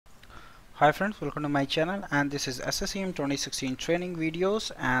Hi friends, welcome to my channel, and this is SCCM 2016 training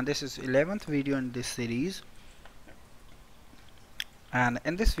videos, and this is 11th video in this series. And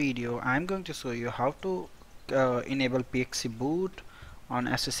in this video I'm going to show you how to enable PXE boot on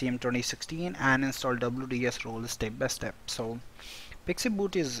SCCM 2016 and install WDS role step by step. So PXE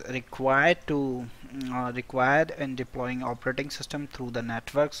boot is required in deploying operating system through the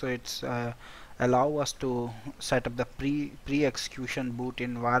network, so it's allow us to set up the pre-execution boot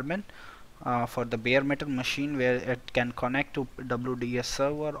environment for the bare metal machine, where it can connect to WDS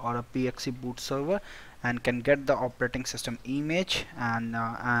server or a PXE boot server and can get the operating system image and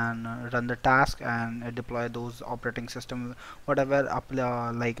run the task and deploy those operating system whatever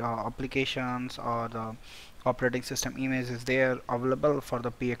applications or the operating system image is there available for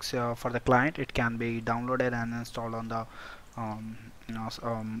the PXE for the client. It can be downloaded and installed on the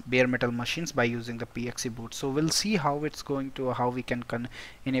bare metal machines by using the PXE boot. So we'll see how we can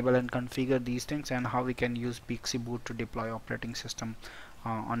enable and configure these things, and how we can use PXE boot to deploy operating system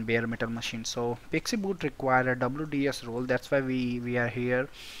on bare metal machines. So PXE boot require a WDS role. That's why we are here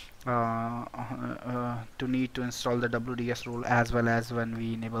to need to install the WDS role as well as when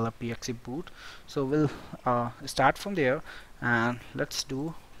we enable a PXE boot. So we'll start from there and let's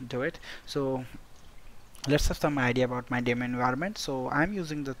do it. So let's have some idea about my demo environment. So I'm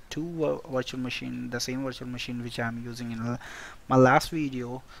using the virtual machine, the same virtual machine which I'm using in my last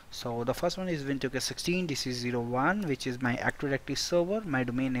video. So the first one is Win2K16 DC01, which is my Active Directory server. My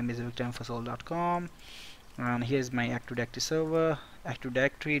domain name is victorinfosol.com, and here's my Active Directory server. Active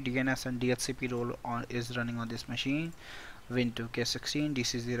Directory, DNS and DHCP role is running on this machine. Win2K16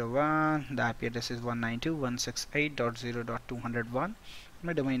 DC01, the IP address is 192.168.0.201.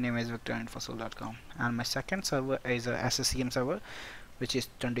 My domain name is victorinfosol.com, and my second server is a SCCM server, which is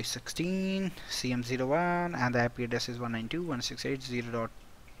 2016 CM01, and the IP address is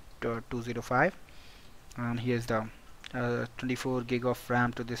 192.168.0.205. and here's the 24 gig of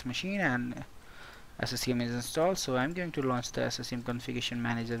RAM to this machine, and SCCM is installed. So I'm going to launch the SCCM configuration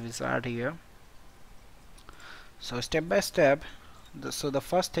manager wizard here. So step by step, the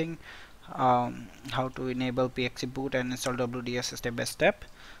first thing, how to enable PXE boot and install WDS step by step.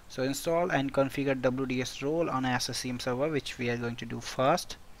 So install and configure WDS role on a SCCM server, which we are going to do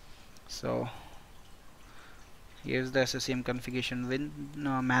first. So here's the SCCM configuration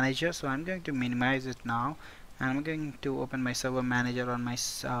manager. So I'm going to minimize it now, and I'm going to open my server manager on my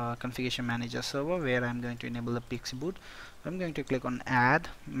configuration manager server, where I'm going to enable the PXE boot. I'm going to click on add,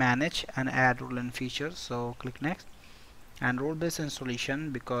 manage, and add role and features. So click next, and role-based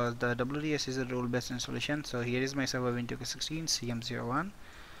installation, because the WDS is a role-based installation. So here is my server Win2K16 CM01.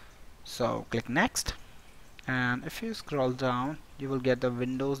 So click next, and if you scroll down, you will get the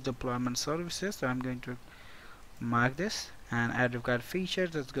Windows deployment services. So I'm going to mark this and add required features.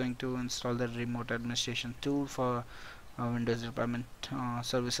 That's going to install the remote administration tool for Windows deployment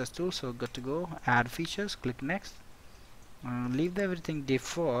services tool. So good to go. Add features, click next. Leave everything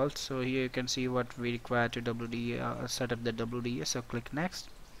default. So here you can see what we require to set up the WDS. So click next,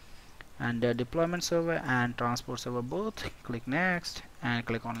 and the deployment server and transport server both, click next and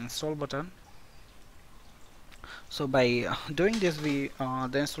click on install button. So by doing this, the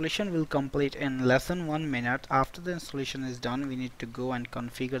installation will complete in less than 1 minute. After the installation is done, we need to go and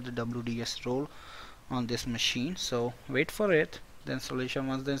configure the WDS role on this machine. So wait for it. The installation,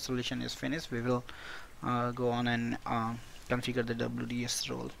 once the installation is finished, we will go on and configure the WDS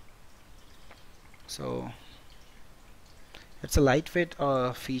role. So it's a lightweight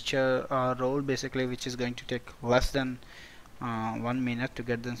feature role basically, which is going to take less than 1 minute to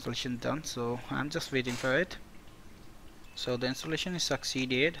get the installation done. So I'm just waiting for it. So the installation is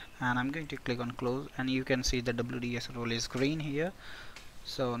succeeded, and I'm going to click on close, and you can see the WDS role is green here.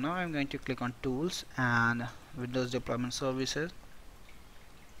 So now I'm going to click on tools and Windows deployment services.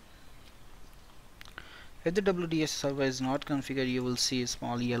 If the WDS server is not configured, you will see a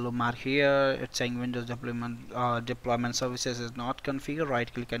small yellow mark here. It's saying Windows deployment services is not configured. Right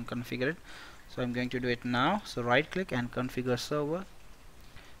click and configure it. So I'm going to do it now. So right click and configure server.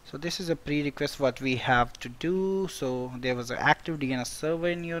 So this is a prerequisite what we have to do. So there was an active DNS server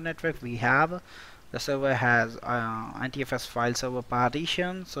in your network. The server has NTFS file server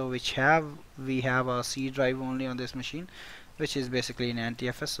partition, so we have a C drive only on this machine, which is basically in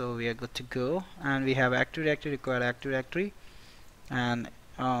NTFS. So we are good to go, and we have Active Directory, required Active Directory, and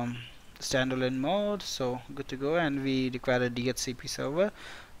standalone mode. So good to go, and we require a DHCP server.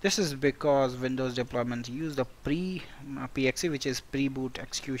 This is because Windows deployment use the PXE, which is pre-boot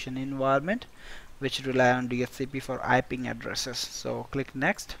execution environment, which rely on DHCP for IP addresses. So click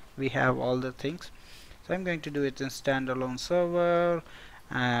next. We have all the things. So I'm going to do it in standalone server,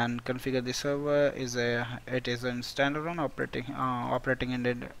 and configure the server. It is a standalone operating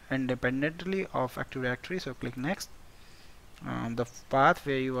independently of Active Directory. So click next. The path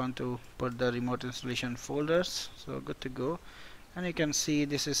where you want to put the remote installation folders, so good to go. And you can see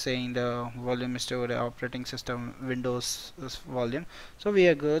this is saying the volume is stored operating system Windows volume, so we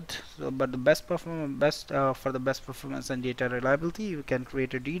are good. So but the best for the best performance and data reliability, you can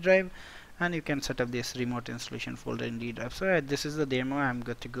create a D drive and you can set up this remote installation folder in D drive. So this is the demo. I'm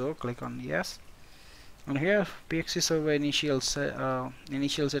good to go. Click on yes, and here PXE server initial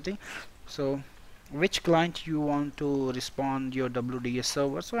setting. So which client you want to respond your WDS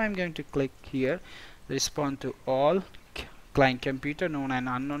server, so I'm going to click here, respond to all client computer known and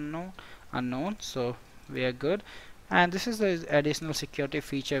unknown. So we are good. And this is the additional security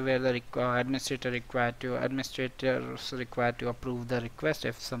feature where the administrators required to approve the request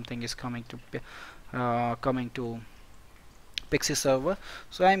if something is coming to Pixie server.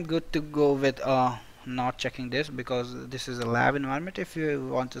 So I'm good to go with not checking this, because this is a lab environment. If you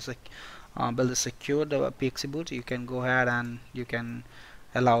want to build a secure Pixie boot, you can go ahead and you can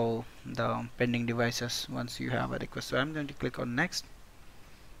allow the pending devices once you have a request. So I'm going to click on next,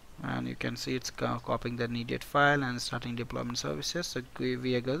 and you can see it's copying the needed file and starting deployment services. So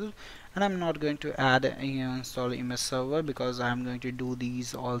we are good. And I'm not going to add install image server, because I'm going to do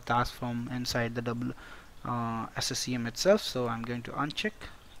these all tasks from inside the SCCM itself. So I'm going to uncheck,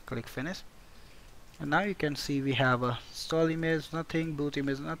 click finish, and now you can see we have a install image nothing, boot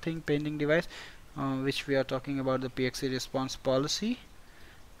image nothing, pending device, which we are talking about the PXE response policy,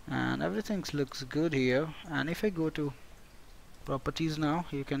 and everything looks good here. And if I go to properties now,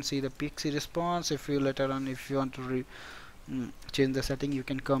 you can see the Pixie response. If you later on, if you want to change the setting, you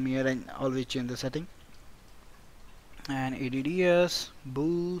can come here and always change the setting. And ADDS,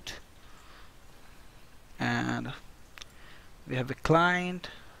 boot, and we have a client,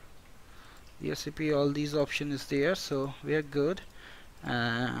 Dhcp, all these options is there, so we are good.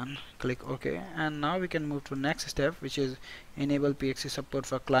 And click OK, and now we can move to next step, which is enable PXE support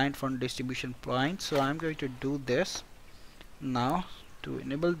for client from distribution point. So I'm going to do this now. To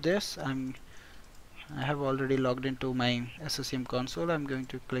enable this, I have already logged into my SCCM console. I'm going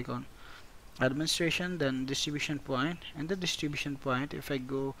to click on administration, then distribution point. In the distribution point, if I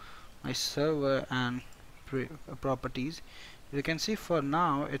go my server and properties, you can see for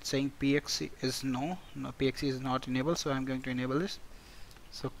now it's saying PXE is PXE is not enabled, so I'm going to enable this.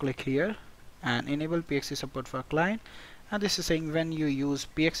 So click here and enable PXE support for client, and this is saying when you use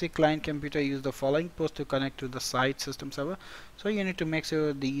PXE client computer, use the following ports to connect to the site system server. So you need to make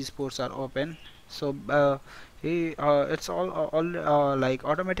sure these ports are open. So it's all like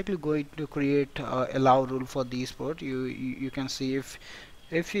automatically going to create allow rule for these ports. You can see if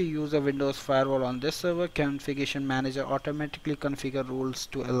you use a Windows firewall on this server, configuration manager automatically configure rules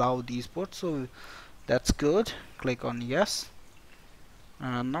to allow these ports. So that's good. Click on yes.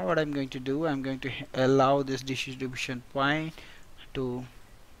 Now what I'm going to do, I'm going to allow this distribution point to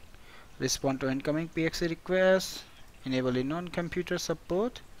respond to incoming PXE requests, enable non-computer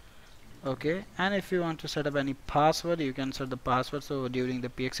support. Okay, and if you want to set up any password, you can set the password. So during the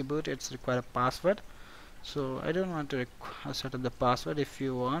PXE boot, it's require a password. So I don't want to set up the password. If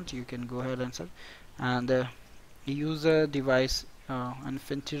you want, you can go ahead and set. And the user device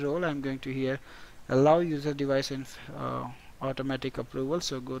Infinity role, I'm going to here allow user device automatic approval.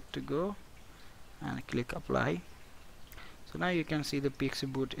 So good to go, and click apply. So now you can see the Pixie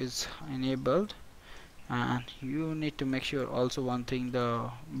boot is enabled. And you need to make sure also one thing,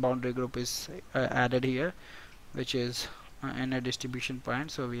 the boundary group is added here, which is in a distribution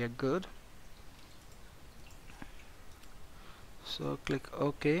point. So we are good. So click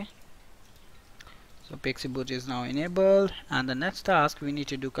OK. So Pixie boot is now enabled, and the next task we need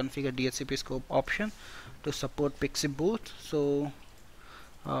to do configure Dhcp scope option to support Pixie boot. So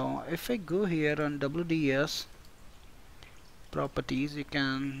if I go here on WDS properties, you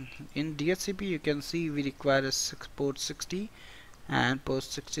can in Dhcp you can see we require a port 60 and port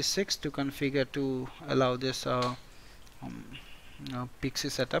 66 to configure to allow this Pixie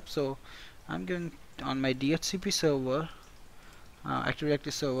setup. So I'm going on my Dhcp server, Active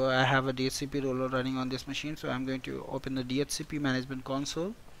Directory server. I have a Dhcp roller running on this machine, so I'm going to open the Dhcp management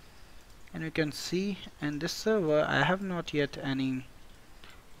console, and you can see in this server I have not yet any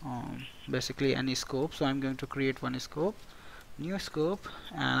basically any scope. So I'm going to create one scope, new scope,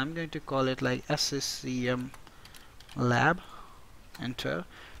 and I'm going to call it like SCCM lab. Enter.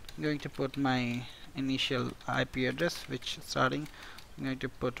 I'm going to put my initial IP address, which starting I'm going to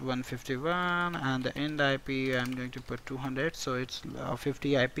put 151, and the end IP I'm going to put 200, so it's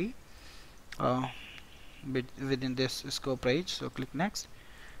 50 IP within this scope range. So click next,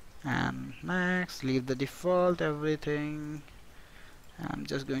 and next. Leave the default everything. I'm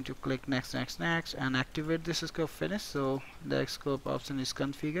just going to click next, next, and activate this scope finish. So the scope option is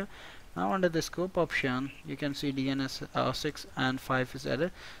configured. Now under the scope option, you can see DNS 6 and 5 is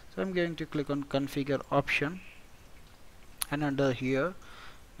added. So I'm going to click on configure option, and under here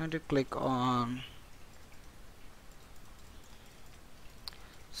I'm going to click on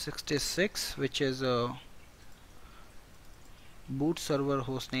 66, which is a boot server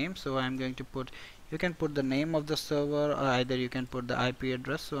host name. So I'm going to put, you can put the name of the server, or either you can put the IP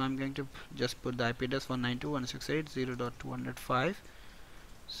address. So I'm going to just put the IP address 192.168.0.205.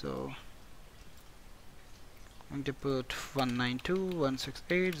 so I'm going to put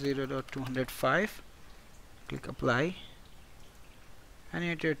 192.168.0.205. click apply, and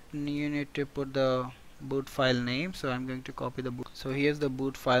you need to put the boot file name. So I'm going to copy the boot. So here's the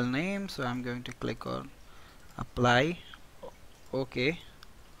boot file name. So I'm going to click on apply. Okay,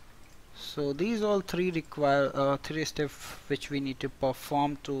 so these all three require three steps which we need to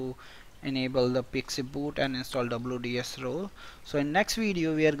perform to enable the Pixie boot and install Wds Role. So in next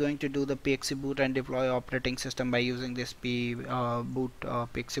video we are going to do the Pixie boot and deploy operating system by using this Pixie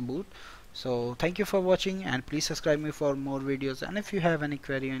boot. So thank you for watching, and please subscribe me for more videos, and if you have any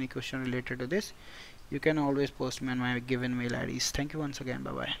query, any question related to this, you can always post me on my given mail IDs. Thank you once again.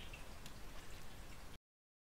 Bye bye.